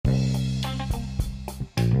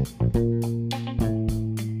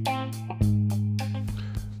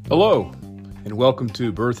Hello, and welcome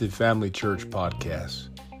to Berthoud Family Church Podcast.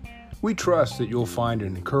 We trust that you'll find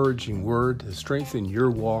an encouraging word to strengthen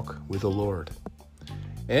your walk with the Lord.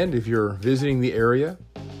 And if you're visiting the area,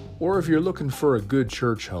 or if you're looking for a good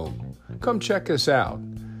church home, come check us out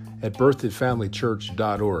at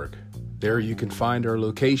berthoudfamilychurch.org. There you can find our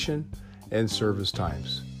location and service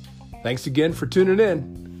times. Thanks again for tuning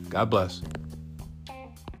in. God bless.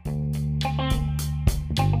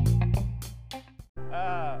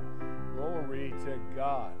 Glory to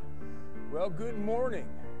God. Well, good morning.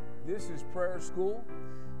 This is Prayer School.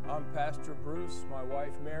 I'm Pastor Bruce, my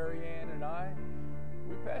wife Mary Ann, and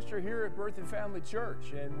we pastor here at Berthoud Family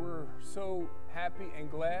Church, and we're so happy and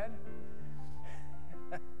glad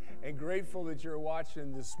and grateful that you're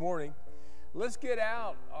watching this morning. Let's get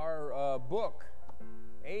out our book,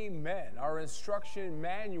 Amen, our instruction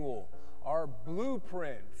manual, our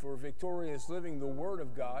blueprint for victorious living, the Word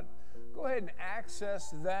of God. Go ahead and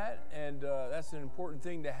access that, and that's an important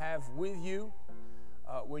thing to have with you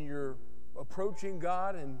when you're approaching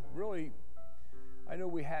God. And really, I know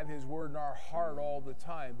we have His Word in our heart all the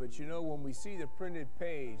time, but you know, when we see the printed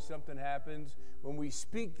page, something happens. When we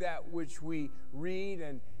speak that which we read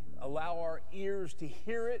and allow our ears to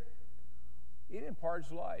hear it, it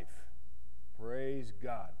imparts life. Praise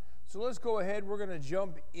God. So let's go ahead. We're going to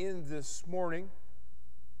jump in this morning.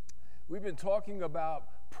 We've been talking about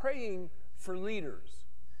praying for leaders.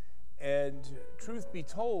 And truth be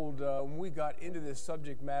told, when we got into this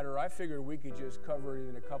subject matter, I figured we could just cover it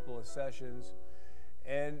in a couple of sessions.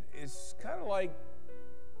 And it's kind of like,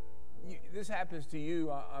 this happens to you,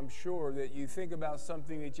 I'm sure, that you think about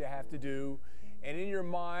something that you have to do, and in your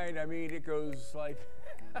mind, I mean, it goes like,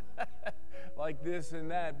 like this and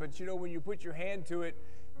that. But you know, when you put your hand to it,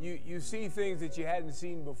 you see things that you hadn't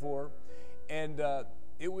seen before. And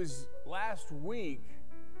it was last week,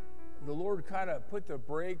 the Lord kind of put the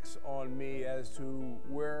brakes on me as to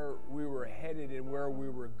where we were headed and where we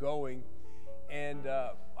were going. And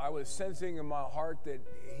I was sensing in my heart that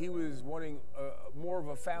He was wanting more of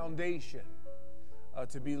a foundation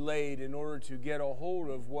to be laid in order to get a hold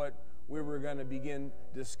of what we were going to begin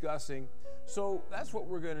discussing. So that's what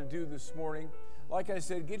we're going to do this morning. Like I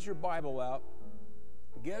said, get your Bible out.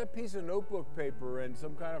 Get a piece of notebook paper and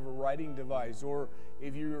some kind of a writing device, or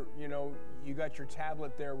if you got your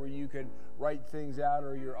tablet there where you can write things out,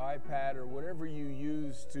 or your iPad, or whatever you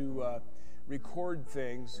use to record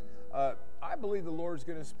things. I believe the Lord's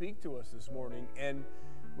going to speak to us this morning, and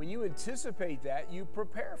when you anticipate that, you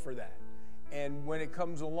prepare for that. And when it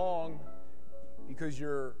comes along, because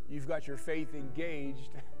you've got your faith engaged,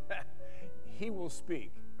 He will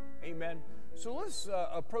speak. Amen. So let's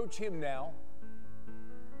approach Him now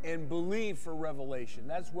and believe for revelation.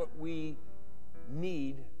 That's what we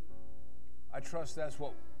need. I trust that's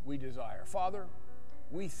what we desire. Father,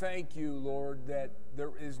 we thank You, Lord, that there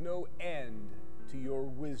is no end to Your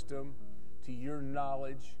wisdom, to Your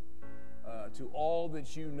knowledge, to all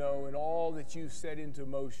that You know and all that You've set into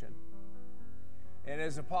motion. And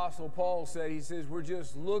as Apostle Paul said, he says, we're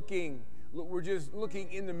just looking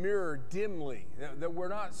in the mirror dimly, that we're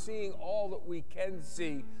not seeing all that we can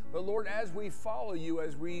see. But Lord, as we follow You,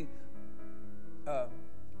 as we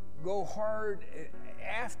go hard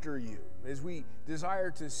after You, as we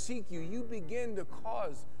desire to seek You, You begin to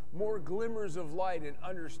cause more glimmers of light and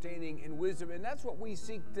understanding and wisdom. And that's what we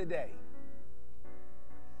seek today.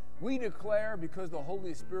 We declare, because the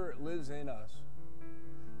Holy Spirit lives in us,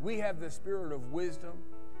 we have the spirit of wisdom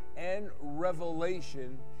and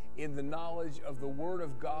revelation in the knowledge of the Word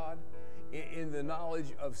of God, in the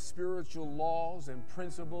knowledge of spiritual laws and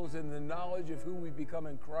principles, in the knowledge of who we become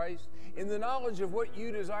in Christ, in the knowledge of what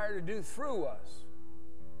You desire to do through us,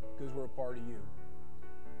 because we're a part of You.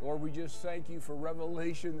 Lord, we just thank You for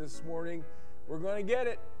revelation this morning. We're going to get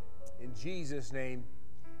it. In Jesus' name,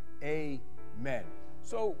 amen.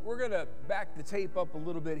 So we're going to back the tape up a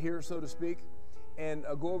little bit here, so to speak, and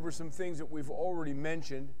go over some things that we've already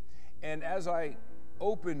mentioned. And as I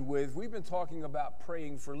opened with, we've been talking about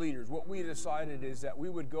praying for leaders. What we decided is that we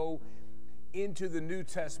would go into the New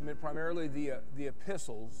Testament, primarily the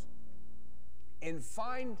epistles, and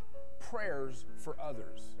find prayers for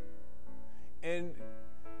others. And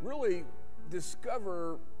really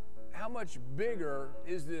discover how much bigger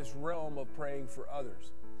is this realm of praying for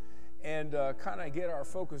others. And kind of get our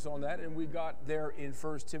focus on that. And we got there in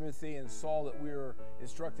 1 Timothy and saw that we were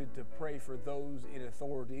instructed to pray for those in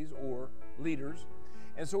authorities or leaders.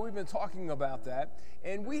 And so we've been talking about that.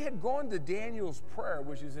 And we had gone to Daniel's prayer,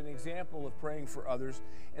 which is an example of praying for others.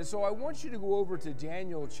 And so I want you to go over to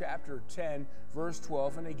Daniel chapter 10, verse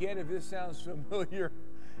 12. And again, if this sounds familiar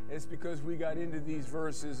It's because we got into these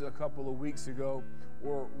verses a couple of weeks ago,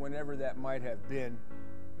 or whenever that might have been.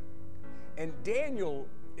 And Daniel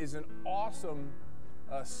is an awesome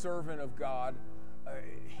servant of God.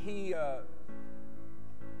 It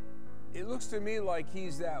looks to me like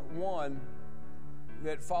he's that one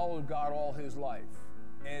that followed God all his life.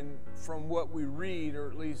 And from what we read, or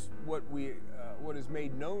at least what is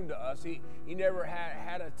made known to us, he never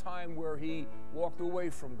had a time where he walked away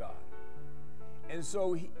from God. And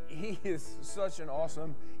so he is such an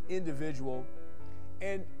awesome individual.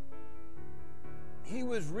 And he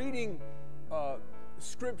was reading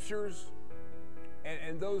scriptures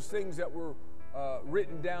and those things that were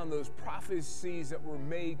written down, those prophecies that were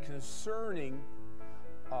made concerning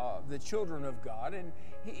the children of God. And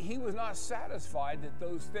he was not satisfied that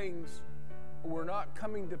those things were not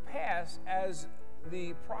coming to pass as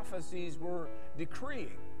the prophecies were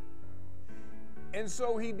decreeing. And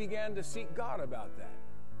so he began to seek God about that.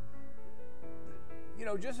 You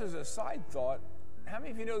know, just as a side thought, how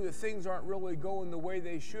many of you know that things aren't really going the way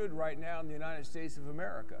they should right now in the United States of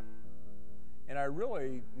America? And I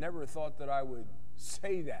really never thought that I would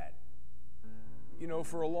say that. You know,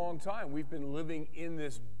 for a long time, we've been living in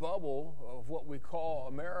this bubble of what we call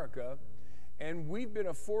America, and we've been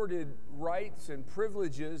afforded rights and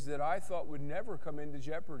privileges that I thought would never come into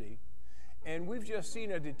jeopardy. And we've just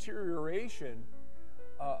seen a deterioration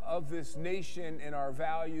of this nation and our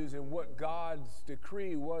values and what God's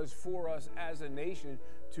decree was for us as a nation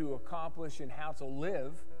to accomplish and how to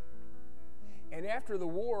live. And after the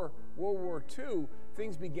war, World War II,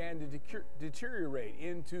 things began to deteriorate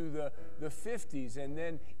into the 50s and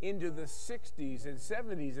then into the 60s and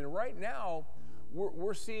 70s. And right now,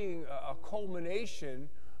 we're seeing a culmination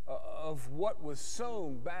of what was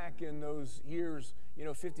sown back in those years,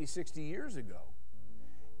 50, 60 years ago.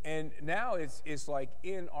 And now it's like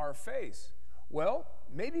in our face. Well,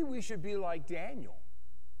 maybe we should be like Daniel.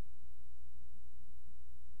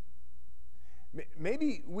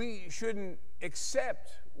 Maybe we shouldn't accept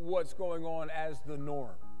what's going on as the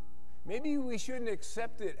norm. Maybe we shouldn't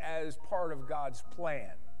accept it as part of God's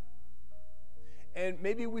plan. And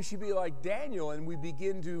maybe we should be like Daniel and we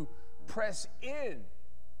begin to press in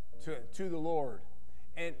to the Lord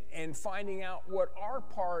and finding out what our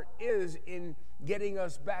part is in getting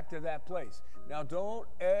us back to that place. Now, don't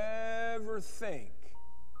ever think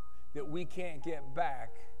that we can't get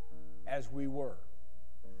back as we were.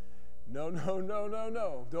 No.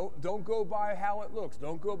 Don't go by how it looks.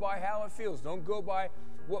 Don't go by how it feels. Don't go by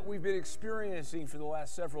what we've been experiencing for the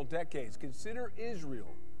last several decades. Consider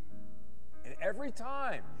Israel. And every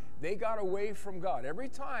time they got away from God, every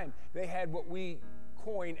time they had what we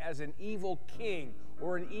coin as an evil king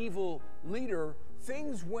or an evil leader,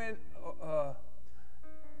 things went,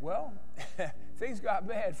 things got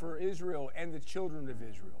bad for Israel and the children of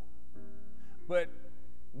Israel. But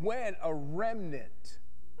when a remnant,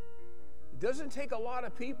 it doesn't take a lot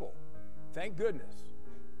of people, thank goodness,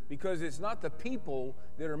 because it's not the people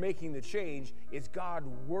that are making the change, it's God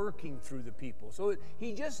working through the people. So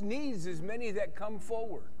he just needs as many that come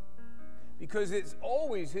forward, because it's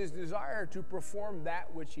always his desire to perform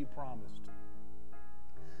that which he promised.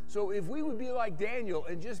 So if we would be like Daniel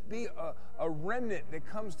and just be a remnant that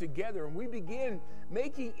comes together and we begin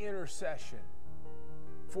making intercession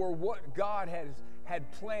for what God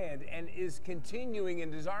had planned and is continuing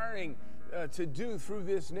and desiring to do through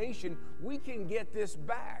this nation, we can get this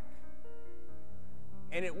back.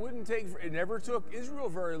 And it never took Israel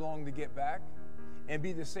very long to get back, and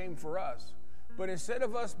be the same for us. But instead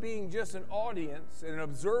of us being just an audience and an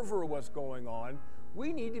observer of what's going on,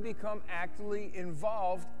 we need to become actively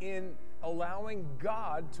involved in allowing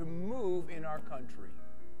God to move in our country.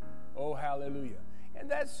 Oh, hallelujah. And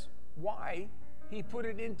that's why he put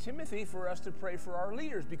it in Timothy for us to pray for our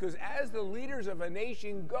leaders, because as the leaders of a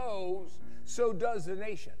nation goes, so does the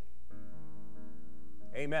nation.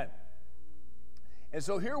 Amen. And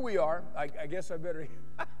so here we are. I guess I better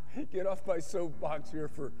get off my soapbox here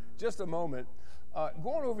for just a moment.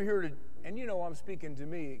 Going over here and I'm speaking to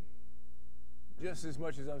me just as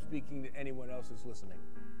much as I'm speaking to anyone else that's listening.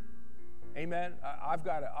 Amen. I've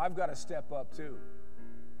got to step up too.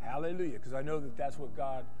 Hallelujah, because I know that that's what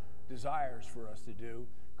God desires for us to do,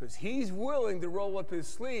 because he's willing to roll up his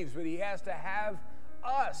sleeves, but he has to have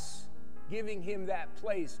us giving him that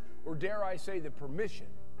place, or dare I say the permission,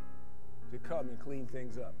 to come and clean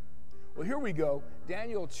things up. Well, here we go.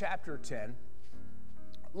 Daniel chapter 10.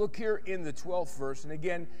 Look here in the 12th verse. And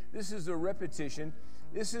again, this is a repetition.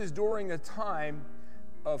 This is during a time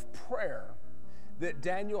of prayer that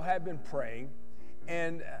Daniel had been praying.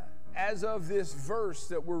 And as of this verse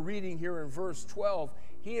that we're reading here in verse 12,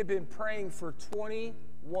 he had been praying for 20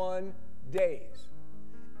 21 days.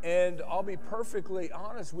 And I'll be perfectly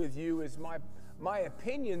honest with you, it's my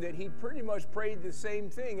opinion that he pretty much prayed the same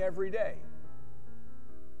thing every day,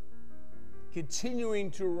 continuing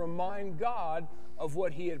to remind God of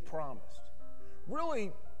what he had promised.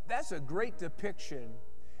 Really, that's a great depiction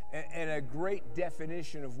and a great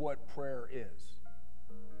definition of what prayer is.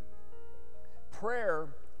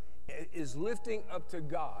 Prayer is lifting up to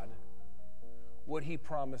God what he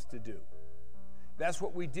promised to do. That's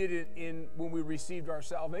what we did when we received our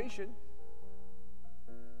salvation.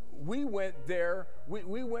 We went there,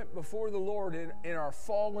 we went before the Lord in our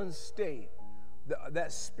fallen state,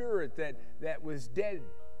 that spirit that was dead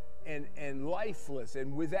and lifeless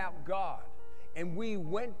and without God. And we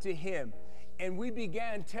went to him and we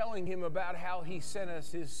began telling him about how he sent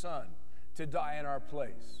us his son to die in our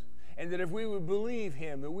place. And that if we would believe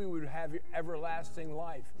him, that we would have everlasting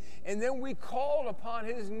life. And then we called upon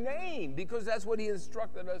his name because that's what he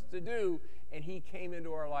instructed us to do. And he came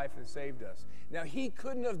into our life and saved us. Now, he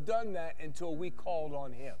couldn't have done that until we called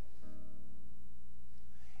on him.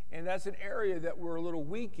 And that's an area that we're a little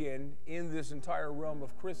weak in this entire realm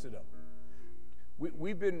of Christendom.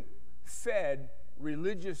 We've been fed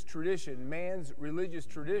religious tradition, man's religious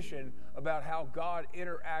tradition about how God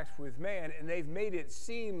interacts with man, and they've made it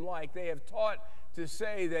seem like they have taught to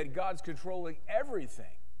say that God's controlling everything.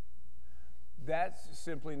 That's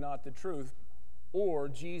simply not the truth. Or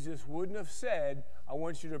Jesus wouldn't have said, I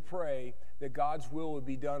want you to pray that God's will would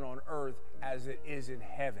be done on earth as it is in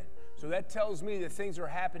heaven. So that tells me that things are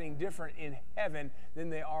happening different in heaven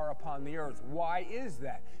than they are upon the earth. Why is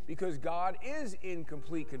that? Because God is in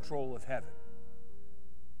complete control of heaven.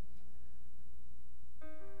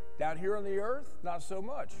 Down here on the earth, not so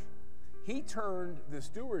much. He turned the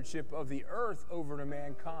stewardship of the earth over to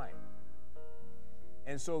mankind.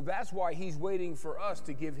 And so that's why he's waiting for us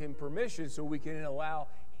to give him permission so we can allow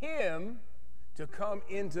him to come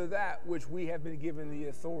into that which we have been given the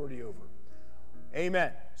authority over.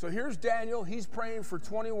 Amen. So here's Daniel. He's praying for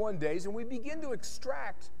 21 days, and we begin to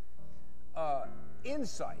extract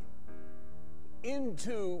insight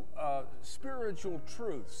into spiritual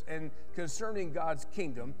truths and concerning God's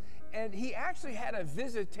kingdom. And he actually had a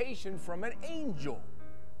visitation from an angel.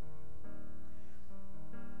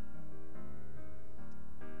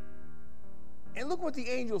 And look what the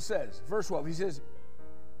angel says. Verse 12, he says,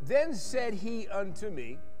 Then said he unto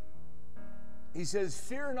me, he says,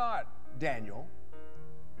 Fear not, Daniel,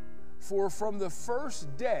 for from the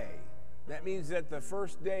first day, that means that the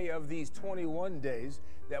first day of these 21 days,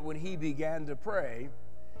 that when he began to pray,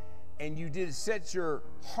 and you did set your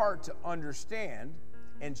heart to understand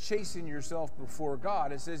and chasten yourself before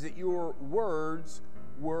God, it says that your words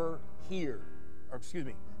were heard. Or excuse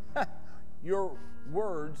me, your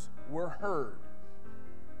words were heard.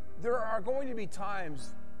 There are going to be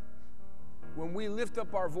times when we lift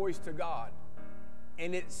up our voice to God,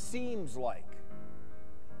 and it seems like,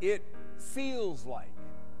 it feels like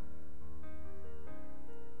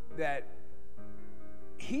that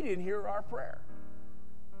he didn't hear our prayer.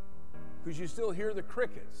 Because you still hear the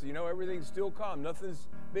crickets. You know, everything's still calm. Nothing's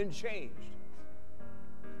been changed.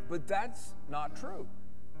 But that's not true.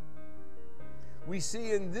 We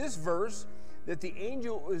see in this verse that the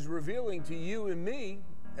angel is revealing to you and me,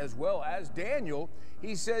 as well as Daniel,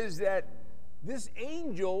 he says that this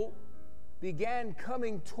angel began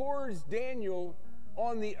coming towards Daniel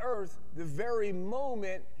on the earth the very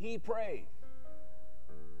moment he prayed.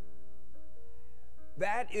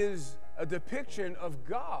 That is a depiction of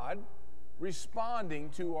God responding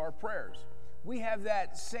to our prayers. We have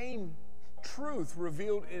that same truth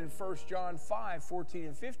revealed in 1 John 5, 14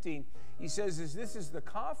 and 15. He says, this is the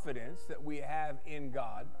confidence that we have in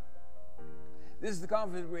God. This is the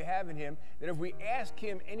confidence we have in him, that if we ask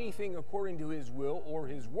him anything according to his will or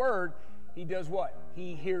his word, he does what?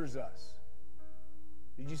 He hears us.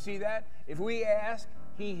 Did you see that? If we ask,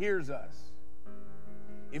 he hears us.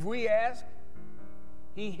 If we ask,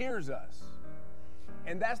 he hears us.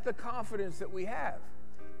 And that's the confidence that we have.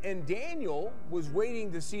 And Daniel was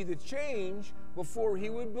waiting to see the change before he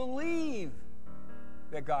would believe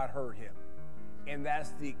that God heard him. And that's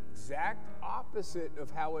the exact opposite of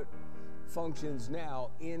how it functions now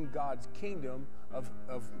in God's kingdom of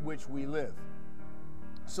which we live.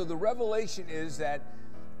 So the revelation is that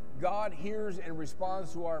God hears and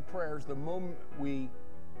responds to our prayers the moment we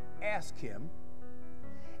ask him.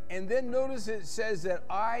 And then notice it says that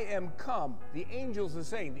I am come. The angels are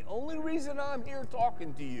saying, the only reason I'm here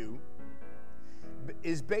talking to you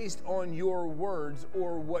is based on your words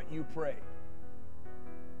or what you pray.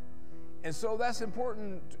 And so that's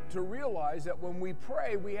important to realize that when we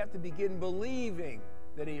pray, we have to begin believing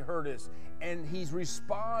that he heard us, and he's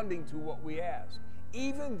responding to what we ask.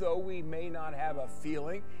 Even though we may not have a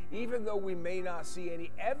feeling, even though we may not see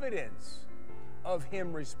any evidence of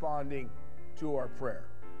him responding to our prayer.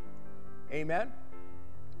 Amen?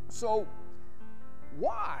 So,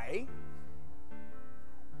 why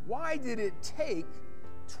did it take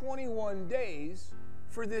 21 days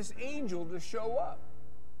for this angel to show up?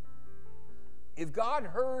 If God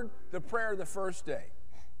heard the prayer the first day,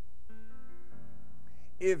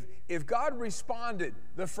 if God responded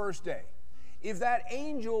the first day, if that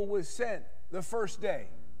angel was sent the first day,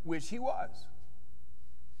 which he was,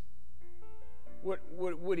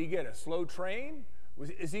 would he get a slow train?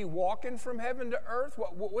 Is he walking from heaven to earth?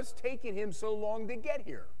 What's taking him so long to get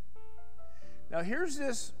here? Now here's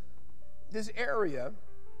this area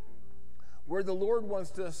where the Lord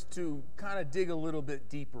wants us to kind of dig a little bit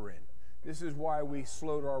deeper in. This is why we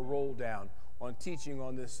slowed our roll down on teaching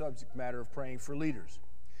on this subject matter of praying for leaders.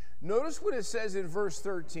 Notice what it says in verse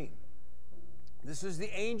 13. This is the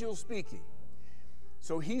angel speaking.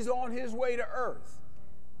 So he's on his way to earth.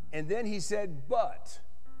 And then he said, but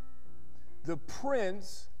the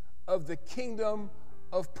prince of the kingdom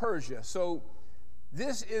of Persia. So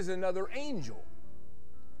this is another angel.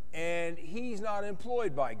 And he's not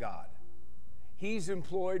employed by God. He's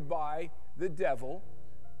employed by the devil,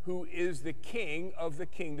 who is the king of the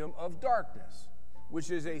kingdom of darkness, which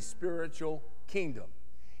is a spiritual kingdom.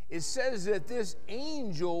 It says that this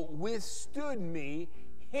angel withstood me,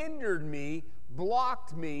 hindered me,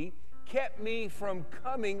 blocked me, kept me from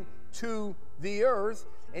coming to the earth,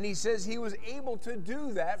 and he says he was able to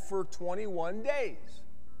do that for 21 days.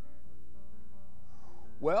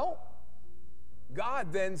 Well,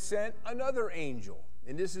 God then sent another angel,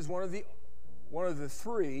 and this is one of the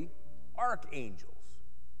three archangels,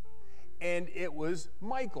 and it was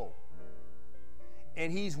Michael,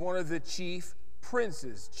 and he's one of the chief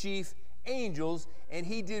princes, chief angels, and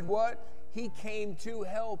he did what? He came to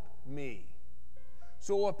help me.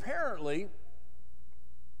 So apparently,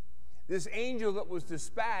 this angel that was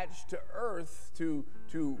dispatched to earth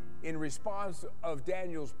in response of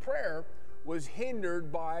Daniel's prayer was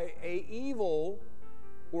hindered by an evil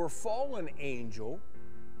or fallen angel,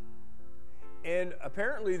 and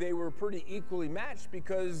apparently they were pretty equally matched,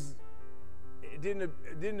 because it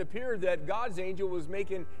didn't appear that God's angel was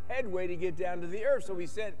making headway to get down to the earth. So he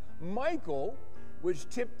sent Michael, which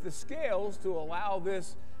tipped the scales to allow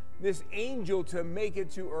this angel to make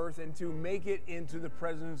it to earth and to make it into the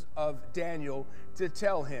presence of Daniel to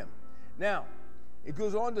tell him. Now, it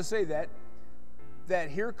goes on to say that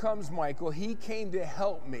here comes Michael. He came to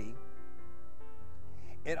help me,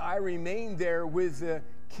 and I remained there with the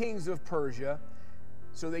kings of Persia.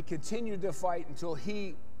 So they continued to fight until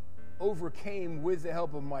he overcame with the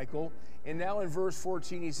help of Michael. And now in verse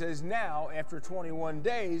 14 he says, now after 21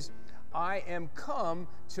 days I am come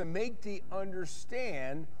to make thee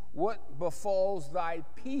understand what befalls thy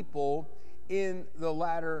people in the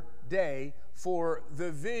latter day. For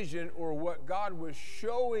the vision, or what God was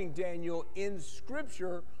showing Daniel in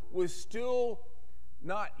Scripture, was still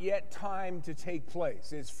not yet time to take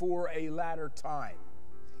place. It's for a latter time,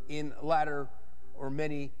 in latter or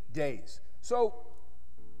many days. So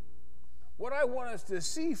what I want us to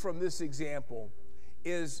see from this example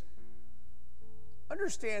is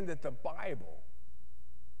understand that the Bible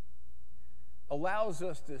allows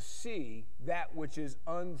us to see that which is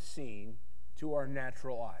unseen to our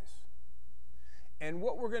natural eyes. And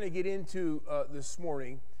what we're going to get into this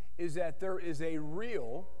morning is that there is a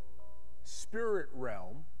real spirit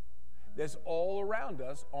realm that's all around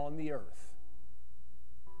us on the earth.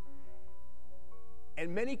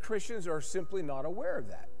 And many Christians are simply not aware of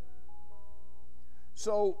that.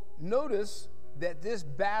 So notice that this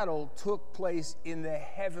battle took place in the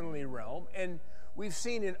heavenly realm, and we've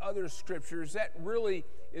seen in other scriptures that really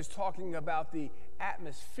is talking about the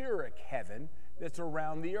atmospheric heaven that's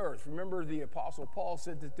around the earth. Remember, the Apostle Paul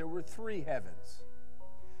said that there were three heavens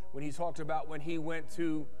when he talked about when he went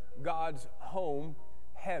to God's home,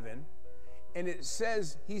 heaven. And he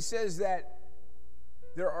says that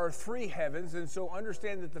there are three heavens, and so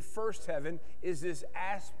understand that the first heaven is this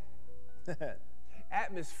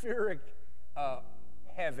atmospheric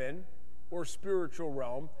heaven or spiritual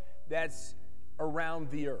realm that's around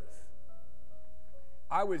the earth.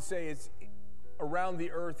 I would say it's around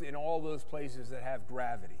the earth in all those places that have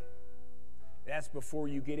gravity. That's before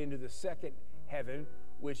you get into the second heaven,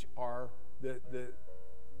 which are the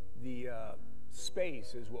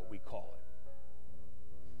space is what we call it.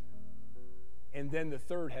 And then the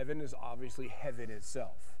third heaven is obviously heaven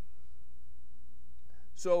itself.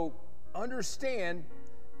 So understand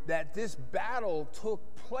that this battle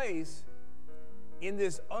took place in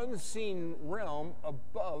this unseen realm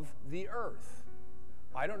above the earth.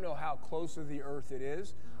 I don't know how close to the earth it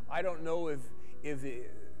is. I don't know if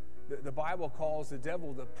the Bible calls the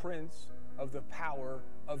devil the prince of the power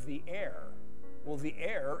of the air. Well, the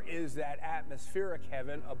air is that atmospheric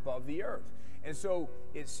heaven above the earth. And so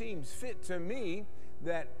it seems fit to me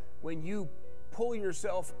that when you pull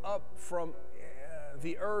yourself up from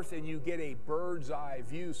the earth and you get a bird's eye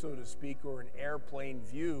view, so to speak, or an airplane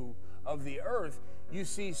view of the earth, you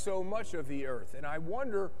see so much of the earth. And I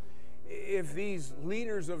wonder if these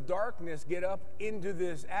leaders of darkness get up into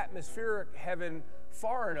this atmospheric heaven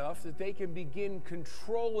far enough that they can begin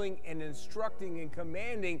controlling and instructing and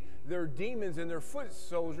commanding their demons and their foot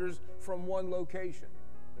soldiers from one location.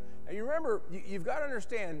 Now you remember, you've got to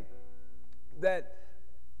understand that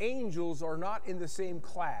angels are not in the same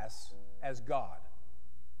class as God.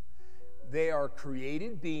 They are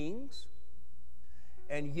created beings,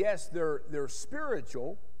 and yes, they're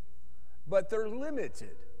spiritual, but they're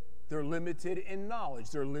limited. They're limited in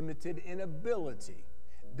knowledge. They're limited in ability.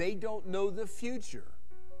 They don't know the future.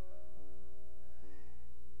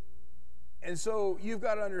 And so you've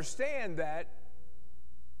got to understand that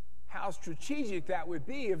how strategic that would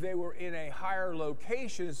be if they were in a higher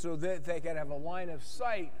location so that they could have a line of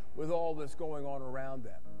sight with all that's going on around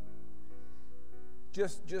them.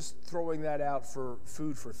 Just throwing that out for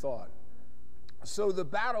food for thought. So the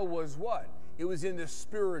battle was what? It was in the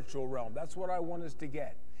spiritual realm. That's what I want us to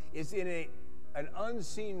get. It's in an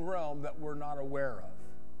unseen realm that we're not aware of.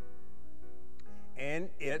 And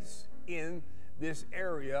it's in this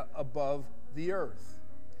area above the earth.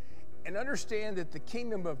 And understand that the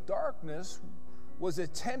kingdom of darkness was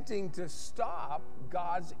attempting to stop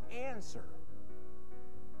God's answer.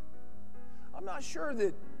 I'm not sure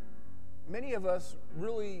that many of us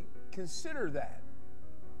really consider that.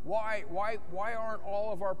 Why aren't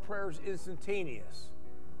all of our prayers instantaneous?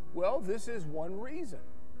 Well, this is one reason.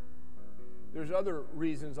 There's other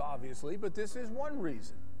reasons, obviously, but this is one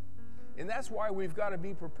reason. And that's why we've got to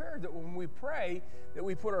be prepared that when we pray, that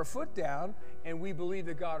we put our foot down and we believe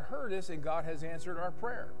that God heard us and God has answered our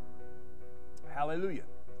prayer. Hallelujah.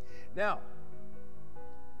 Now,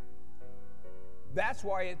 that's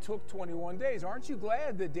why it took 21 days. Aren't you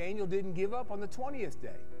glad that Daniel didn't give up on the 20th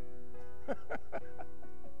day?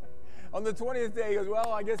 On the 20th day, he goes,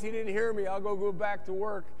 well, I guess he didn't hear me. I'll go back to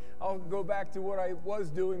work. I'll go back to what I was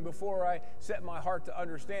doing before I set my heart to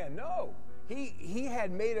understand. No, he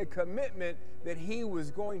had made a commitment that he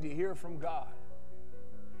was going to hear from God.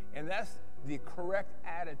 And that's the correct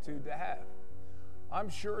attitude to have. I'm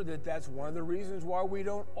sure that that's one of the reasons why we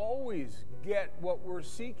don't always get what we're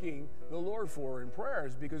seeking the Lord for in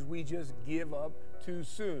prayers, because we just give up too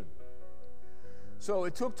soon. So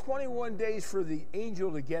it took 21 days for the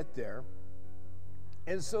angel to get there.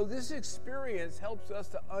 And so this experience helps us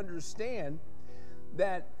to understand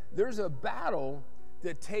that there's a battle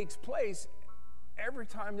that takes place every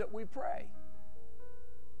time that we pray.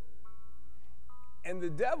 And the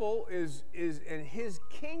devil is in his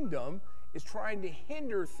kingdom is trying to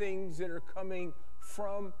hinder things that are coming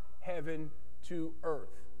from heaven to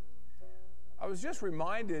earth. I was just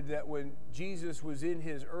reminded that when Jesus was in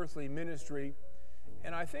his earthly ministry,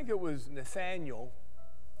 and I think it was Nathanael,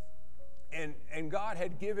 and God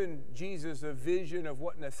had given Jesus a vision of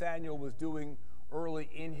what Nathanael was doing early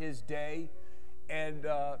in his day, and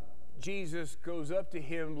Jesus goes up to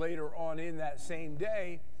him later on in that same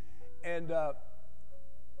day, and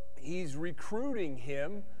he's recruiting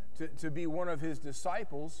him to be one of his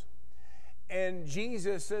disciples. And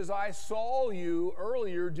Jesus says, I saw you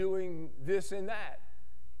earlier doing this and that.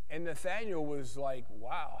 And Nathanael was like,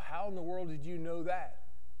 wow, how in the world did you know that?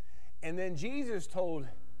 And then Jesus told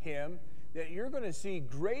him that you're going to see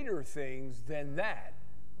greater things than that.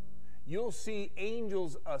 You'll see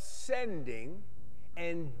angels ascending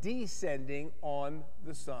and descending on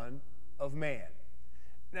the Son of Man.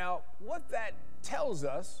 Now, what that tells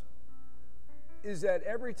us is that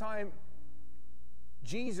every time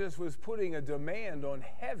Jesus was putting a demand on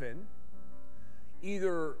heaven,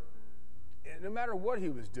 either, no matter what he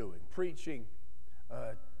was doing, preaching,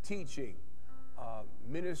 teaching,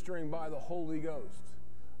 ministering by the Holy Ghost,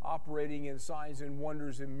 operating in signs and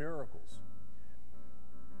wonders and miracles,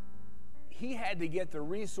 he had to get the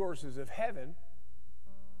resources of heaven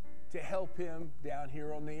to help him down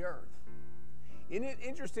here on the earth. Isn't it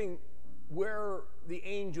interesting where the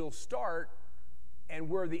angels start and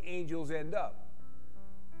where the angels end up?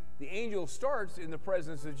 The angel starts in the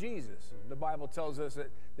presence of Jesus. The Bible tells us that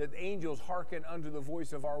the angels hearken unto the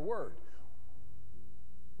voice of our word,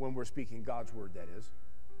 when we're speaking God's word, that is.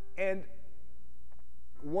 And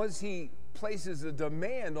once he places a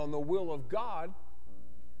demand on the will of God,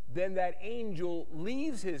 then that angel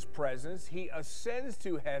leaves his presence, he ascends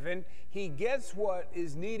to heaven, he gets what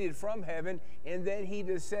is needed from heaven, and then he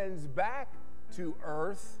descends back to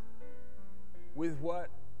earth with what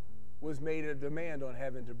was made a demand on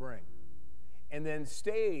heaven to bring, and then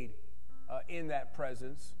stayed in that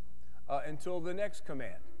presence until the next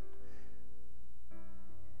command.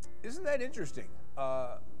 Isn't that interesting?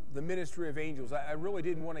 The ministry of angels. I really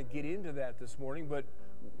didn't want to get into that this morning, but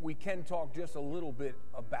we can talk just a little bit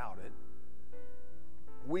about it.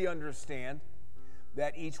 We understand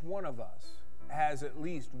that each one of us has at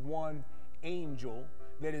least one angel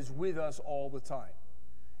that is with us all the time.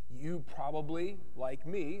 You probably, like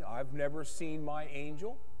me, I've never seen my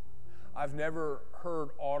angel. I've never heard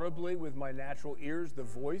audibly with my natural ears the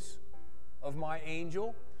voice of my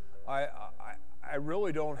angel. I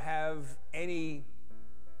really don't have any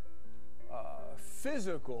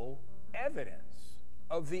physical evidence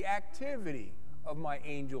of the activity of my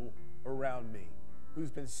angel around me,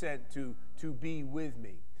 who's been sent to be with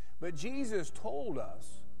me. But Jesus told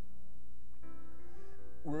us,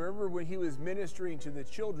 remember when he was ministering to the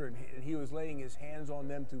children and he was laying his hands on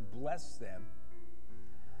them to bless them,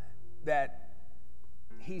 that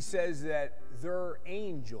he says that their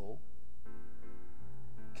angel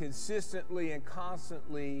consistently and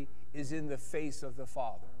constantly is in the face of the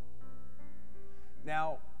Father.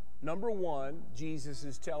 Now, number one, Jesus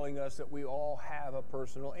is telling us that we all have a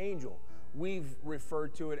personal angel. We've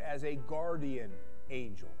referred to it as a guardian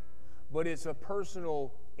angel, but it's a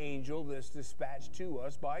personal angel that's dispatched to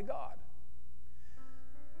us by God.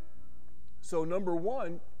 So number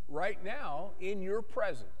one, right now in your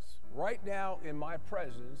presence, right now in my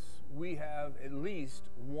presence, we have at least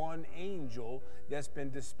one angel that's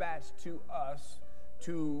been dispatched to us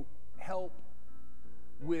to help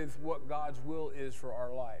with what God's will is for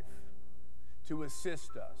our life, to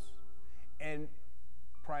assist us, and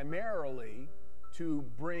primarily to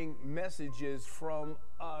bring messages from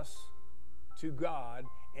us to God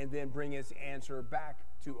and then bring its answer back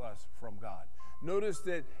to us from God. Notice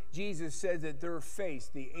that Jesus said that their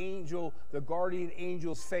face, the angel, the guardian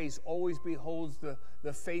angel's face, always beholds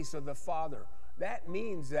the face of the Father. That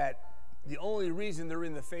means that the only reason they're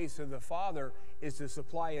in the face of the Father is to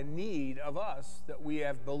supply a need of us that we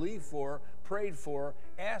have believed for, prayed for,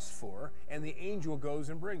 asked for, and the angel goes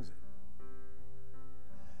and brings it.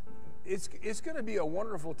 It's going to be a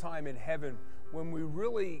wonderful time in heaven when we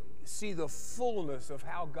really see the fullness of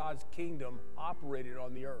how God's kingdom operated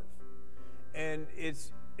on the earth. And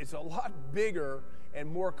it's a lot bigger and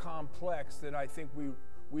more complex than I think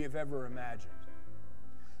we have ever imagined.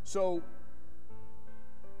 So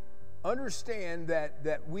understand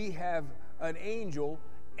that we have an angel,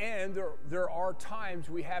 and there are times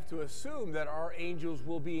we have to assume that our angels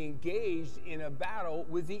will be engaged in a battle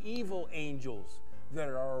with the evil angels that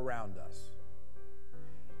are around us.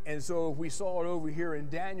 And so if we saw it over here in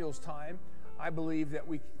Daniel's time, I believe that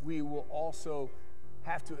we will also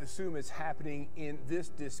have to assume it's happening in this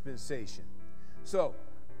dispensation. So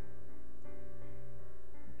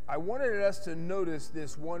I wanted us to notice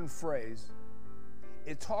this one phrase.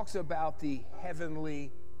 It talks about the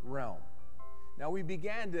heavenly realm. Now, we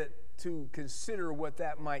began to consider what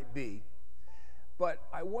that might be, but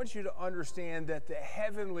I want you to understand that the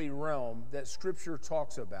heavenly realm that Scripture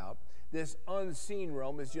talks about, this unseen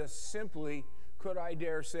realm, is just simply, could I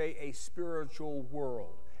dare say, a spiritual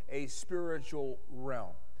world, a spiritual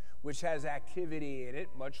realm, which has activity in it,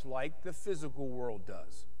 much like the physical world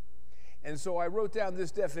does. And so I wrote down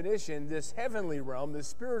this definition: this heavenly realm, this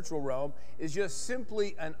spiritual realm, is just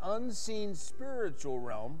simply an unseen spiritual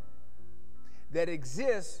realm that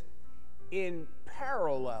exists in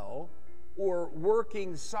parallel or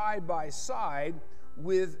working side by side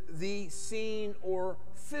with the seen or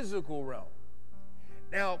physical realm.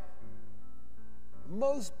 Now,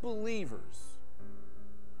 most believers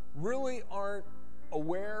really aren't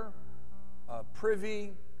aware,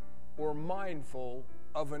 privy, or mindful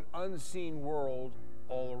of an unseen world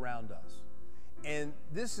all around us. And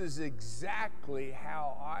this is exactly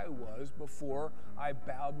how I was before I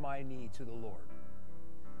bowed my knee to the Lord.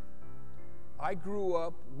 I grew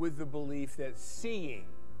up with the belief that seeing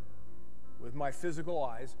with my physical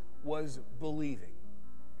eyes was believing.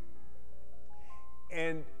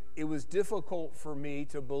 And it was difficult for me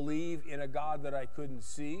to believe in a God that I couldn't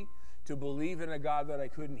see, to believe in a God that I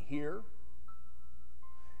couldn't hear,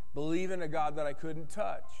 believe in a God that I couldn't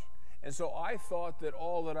touch. And so I thought that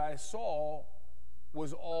all that I saw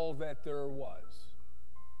was all that there was.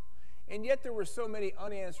 And yet there were so many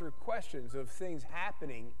unanswered questions of things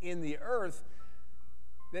happening in the earth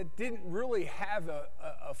that didn't really have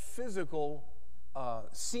a physical,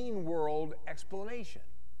 seen world explanation.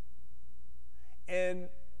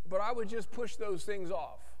 But I would just push those things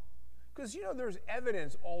off. Because, there's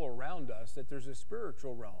evidence all around us that there's a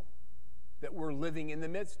spiritual realm that we're living in the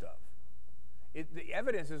midst of. The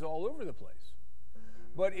evidence is all over the place.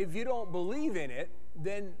 But if you don't believe in it,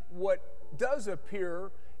 then what does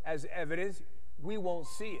appear as evidence, we won't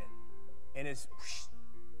see it.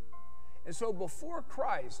 And so before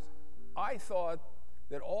Christ, I thought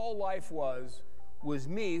that all life was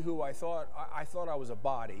me, who I thought I was a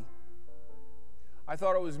body. I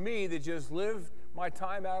thought it was me that just lived my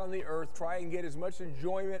time out on the earth, try and get as much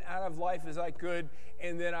enjoyment out of life as I could,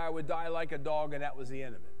 and then I would die like a dog, and that was the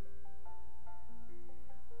end of it.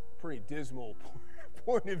 Pretty dismal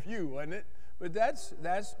point of view, wasn't it? But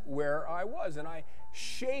that's where I was, and I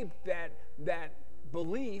shaped that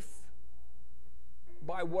belief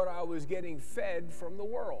by what I was getting fed from the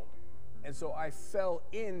world. And so I fell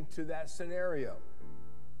into that scenario.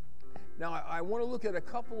 Now, I want to look at a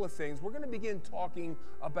couple of things. We're going to begin talking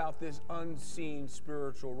about this unseen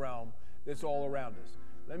spiritual realm that's all around us.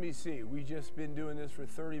 Let me see. We've just been doing this for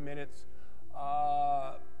 30 minutes.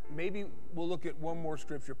 Maybe we'll look at one more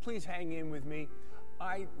scripture. Please hang in with me.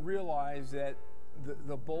 I realize that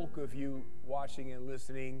the bulk of you watching and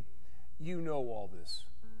listening, you know all this.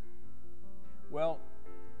 Well,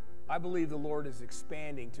 I believe the Lord is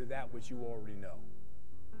expanding to that which you already know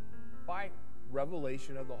by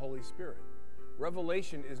revelation of the Holy Spirit.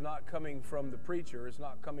 Revelation is not coming from the preacher. It's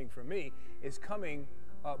not coming from me. It's coming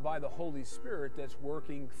by the Holy Spirit that's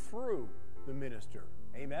working through the minister.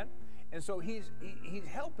 Amen? And so he's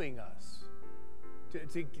helping us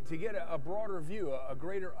to get a broader view, a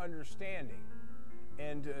greater understanding,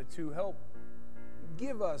 and to help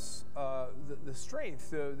give us the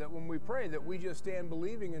strength that when we pray that we just stand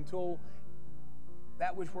believing until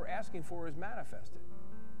that which we're asking for is manifested.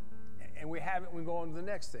 And we haven't, we go on to the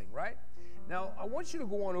next thing, right? Now, I want you to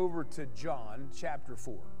go on over to John chapter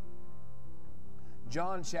 4.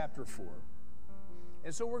 John chapter 4.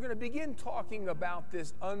 And so we're going to begin talking about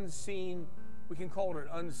this unseen, we can call it an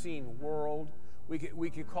unseen world. We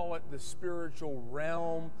could call it the spiritual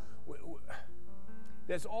realm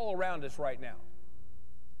that's all around us right now.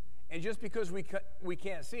 And just because we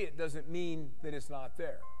can't see it doesn't mean that it's not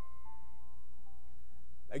there.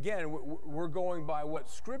 Again, we're going by what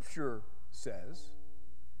Scripture says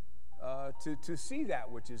to see that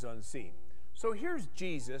which is unseen. So here's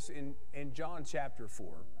Jesus in John chapter 4,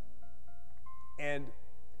 and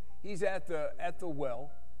he's at the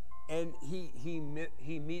well, and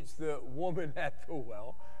he meets the woman at the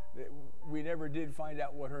well. We never did find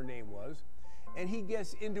out what her name was, and he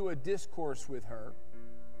gets into a discourse with her.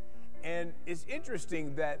 And it's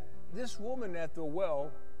interesting that this woman at the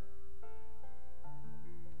well,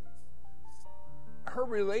 her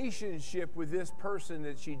relationship with this person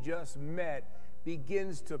that she just met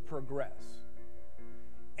begins to progress.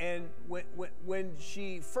 And when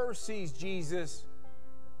she first sees Jesus,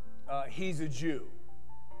 he's a Jew.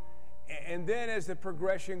 And then as the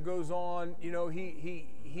progression goes on,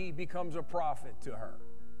 he becomes a prophet to her.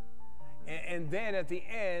 And then at the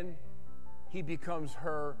end, he becomes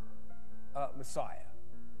her Messiah.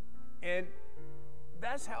 And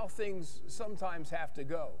that's how things sometimes have to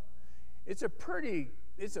go. It's a pretty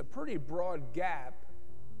broad gap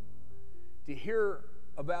to hear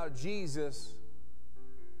about Jesus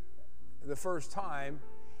the first time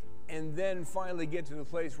and then finally get to the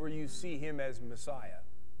place where you see him as Messiah,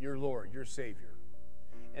 your Lord, your Savior.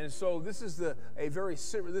 And so this is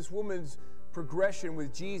this woman's progression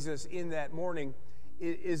with Jesus in that morning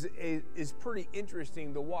is pretty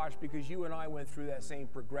interesting to watch, because you and I went through that same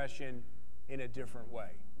progression in a different way.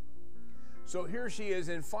 So here she is,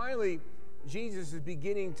 and finally Jesus is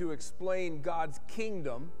beginning to explain God's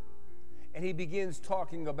kingdom, and he begins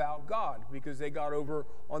talking about God, because they got over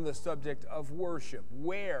on the subject of worship.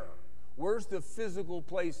 Where's the physical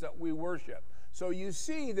place that we worship? So you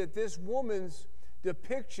see that this woman's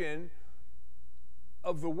depiction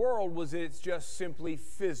of the world was that it's just simply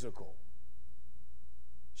physical.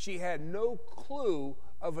 She had no clue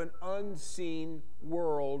of an unseen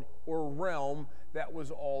world or realm that was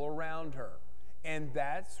all around her. And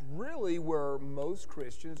that's really where most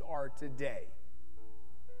Christians are today.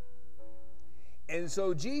 And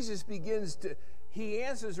so Jesus he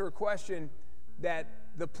answers her question that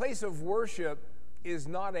the place of worship is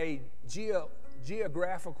not a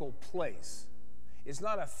geographical place. It's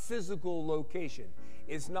not a physical location.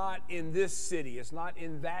 It's not in this city. It's not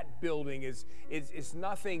in that building. It's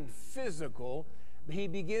nothing physical. He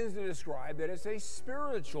begins to describe that it's a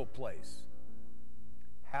spiritual place.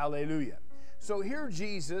 Hallelujah. So here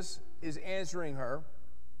Jesus is answering her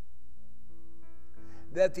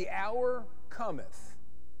that the hour cometh.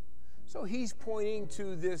 So he's pointing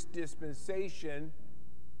to this dispensation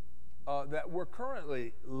that we're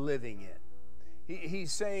currently living in.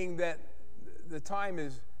 He's saying that the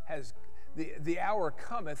time the hour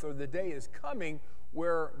cometh, or the day is coming,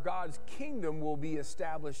 where God's kingdom will be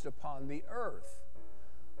established upon the earth.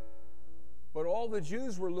 But all the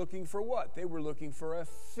Jews were looking for what? They were looking for a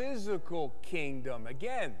physical kingdom.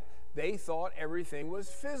 Again, they thought everything was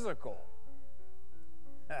physical.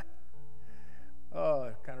 Oh,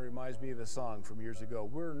 it kind of reminds me of a song from years ago.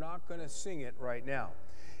 We're not going to sing it right now.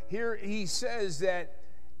 Here he says that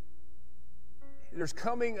there's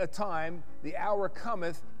coming a time, the hour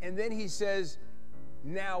cometh, and then he says,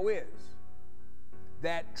 now is,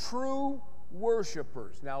 that true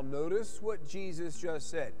worshipers. Now notice what Jesus just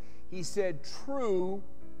said. He said true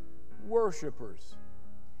worshipers.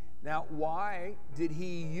 Now, why did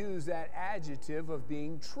he use that adjective of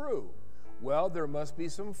being true? Well, there must be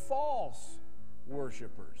some false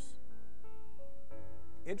worshipers.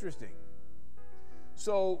 Interesting.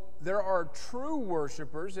 So there are true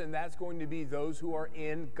worshipers, and that's going to be those who are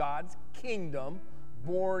in God's kingdom,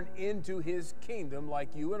 born into his kingdom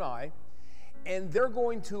like you and I, and they're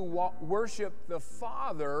going to worship the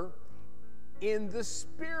Father in the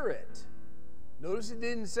Spirit. Notice it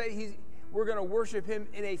didn't say we're going to worship him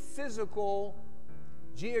in a physical,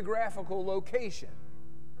 geographical location.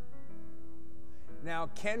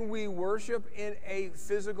 Now, can we worship in a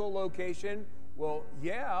physical location? Well,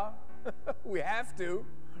 yeah, we have to,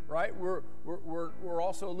 right? We're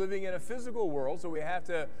also living in a physical world, so we have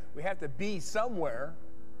to be somewhere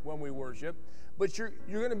when we worship. But you're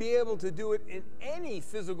going to be able to do it in any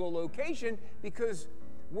physical location, because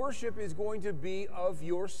worship is going to be of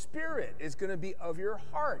your spirit. It's going to be of your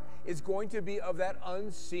heart. It's going to be of that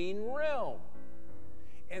unseen realm.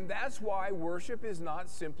 And that's why worship is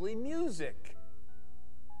not simply music.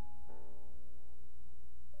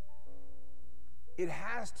 It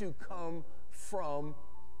has to come from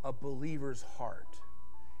a believer's heart.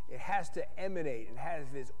 It has to emanate and has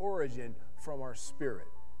its origin from our spirit.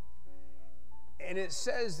 And it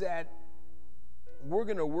says that we're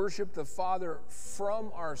going to worship the Father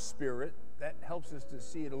from our spirit. That helps us to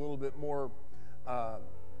see it a little bit more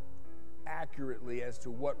accurately as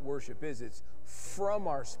to what worship is. It's from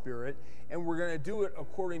our spirit, and we're going to do it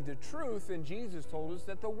according to truth, and Jesus told us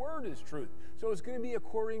that the Word is truth. So it's going to be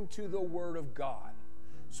according to the Word of God.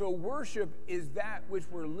 So worship is that which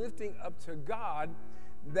we're lifting up to God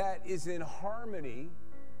that is in harmony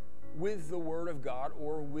with the Word of God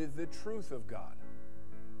or with the truth of God.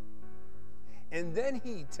 And then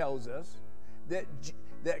he tells us that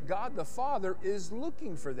God the Father is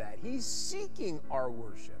looking for that. He's seeking our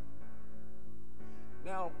worship.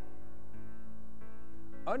 Now,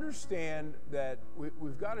 understand that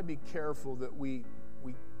we've got to be careful that we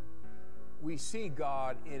see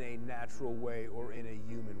God in a natural way or in a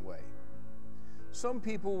human way. Some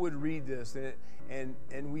people would read this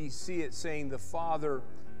and we see it saying the Father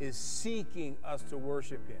is seeking us to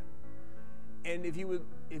worship him. And if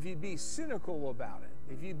you'd be cynical about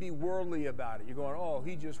it, if you'd be worldly about it, you're going, oh,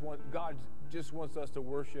 God just wants us to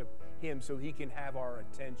worship him so he can have our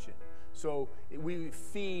attention. So we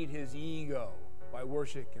feed his ego by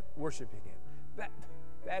worshiping him.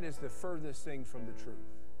 That is the furthest thing from the truth.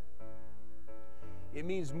 It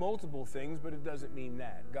means multiple things, but it doesn't mean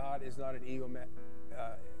that. God is not an ego man.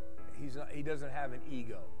 He doesn't have an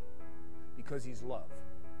ego because he's love.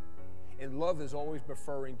 And love is always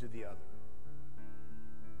referring to the other.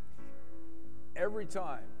 Every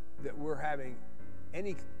time that we're having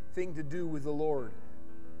anything to do with the Lord,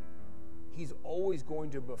 he's always going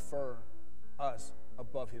to prefer us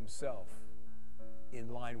above himself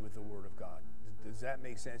in line with the Word of God. Does that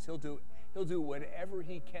make sense? He'll do whatever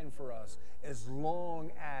he can for us as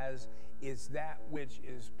long as it's that which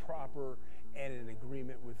is proper and in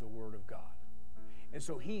agreement with the Word of God. And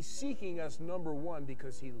so he's seeking us, number one,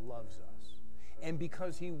 because he loves us and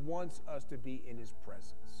because he wants us to be in his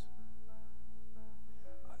presence.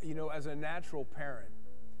 You know, as a natural parent,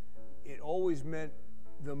 it always meant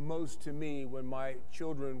the most to me when my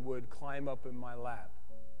children would climb up in my lap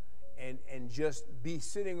and just be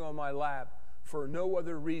sitting on my lap for no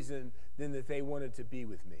other reason than that they wanted to be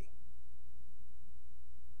with me.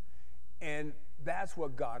 And that's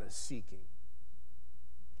what God is seeking.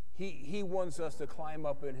 He wants us to climb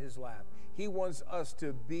up in his lap. He wants us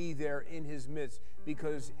to be there in his midst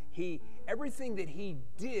because everything that he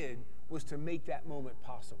did was to make that moment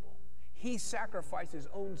possible. He sacrificed his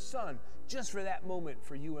own son just for that moment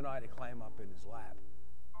for you and I to climb up in his lap.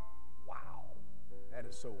 Wow, that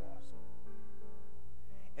is so awesome.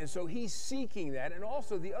 And so he's seeking that. And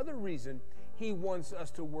also the other reason he wants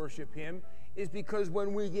us to worship him is because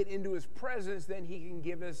when we get into his presence, then he can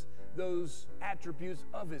give us those attributes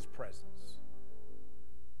of his presence.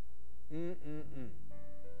 You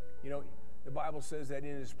know, the Bible says that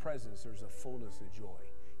in his presence there's a fullness of joy.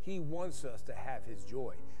 He wants us to have his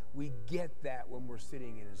joy. We get that when we're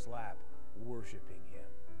sitting in his lap worshiping him.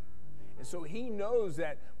 And so he knows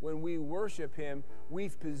that when we worship him,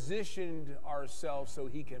 we've positioned ourselves so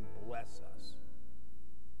he can bless us.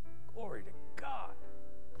 Glory to God.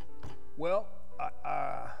 Well,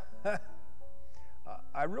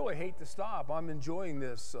 I really hate to stop. I'm enjoying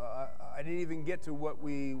this. I didn't even get to what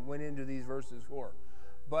we went into these verses for.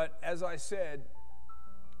 But as I said,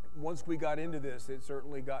 once we got into this, it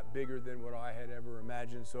certainly got bigger than what I had ever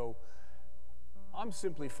imagined. So I'm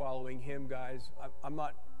simply following him, guys. I'm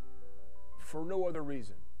not, for no other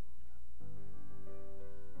reason.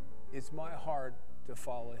 It's my heart to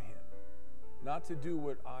follow him, not to do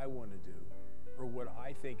what I want to do or what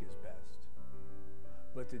I think is best,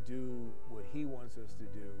 but to do what he wants us to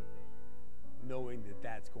do, knowing that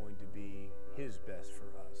that's going to be his best for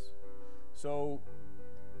us. So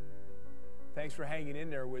thanks for hanging in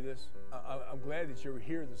there with us. I'm glad that you're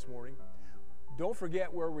here this morning. Don't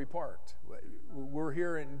forget where we parked. We're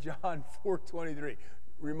here in John 4:23.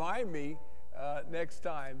 Remind me next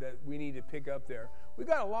time that we need to pick up there. We've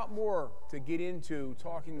got a lot more to get into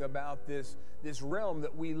talking about this realm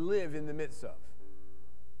that we live in the midst of.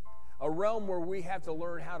 A realm where we have to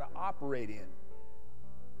learn how to operate in.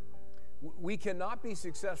 We cannot be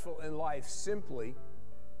successful in life simply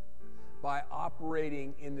by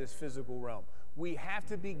operating in this physical realm. We have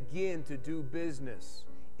to begin to do business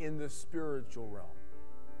in the spiritual realm.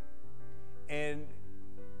 And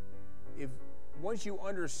once you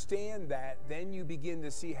understand that, then you begin to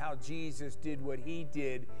see how Jesus did what he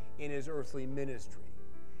did in his earthly ministry.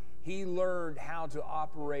 He learned how to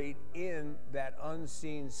operate in that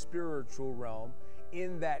unseen spiritual realm,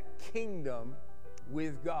 in that kingdom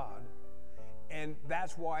with God. And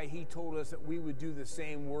that's why he told us that we would do the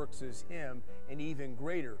same works as him and even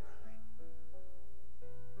greater.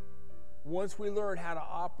 Once we learn how to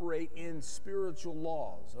operate in spiritual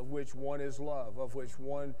laws, of which one is love, of which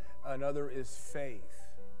another is faith,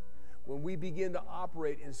 when we begin to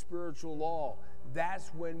operate in spiritual law,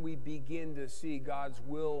 that's when we begin to see God's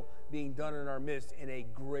will being done in our midst in a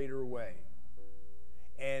greater way.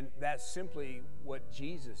 And that's simply what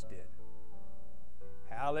Jesus did.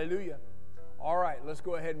 Hallelujah. All right, let's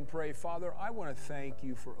go ahead and pray. Father, I want to thank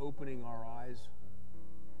you for opening our eyes.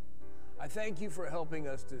 I thank you for helping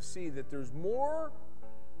us to see that there's more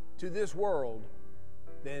to this world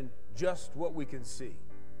than just what we can see.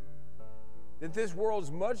 That this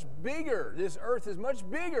world's much bigger, this earth is much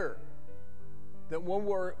bigger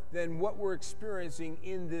than what we're experiencing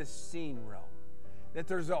in this seen realm. That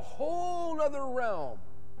there's a whole other realm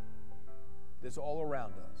that's all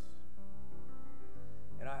around us.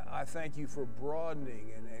 And I thank you for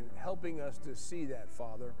broadening and helping us to see that,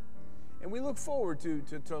 Father. And we look forward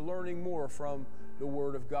to learning more from the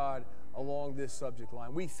Word of God along this subject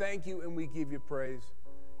line. We thank you and we give you praise.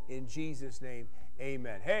 In Jesus' name,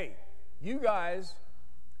 amen. Hey, you guys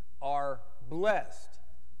are blessed.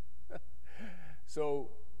 So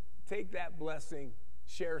take that blessing,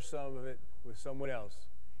 share some of it with someone else,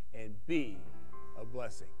 and be a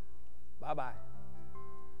blessing. Bye-bye.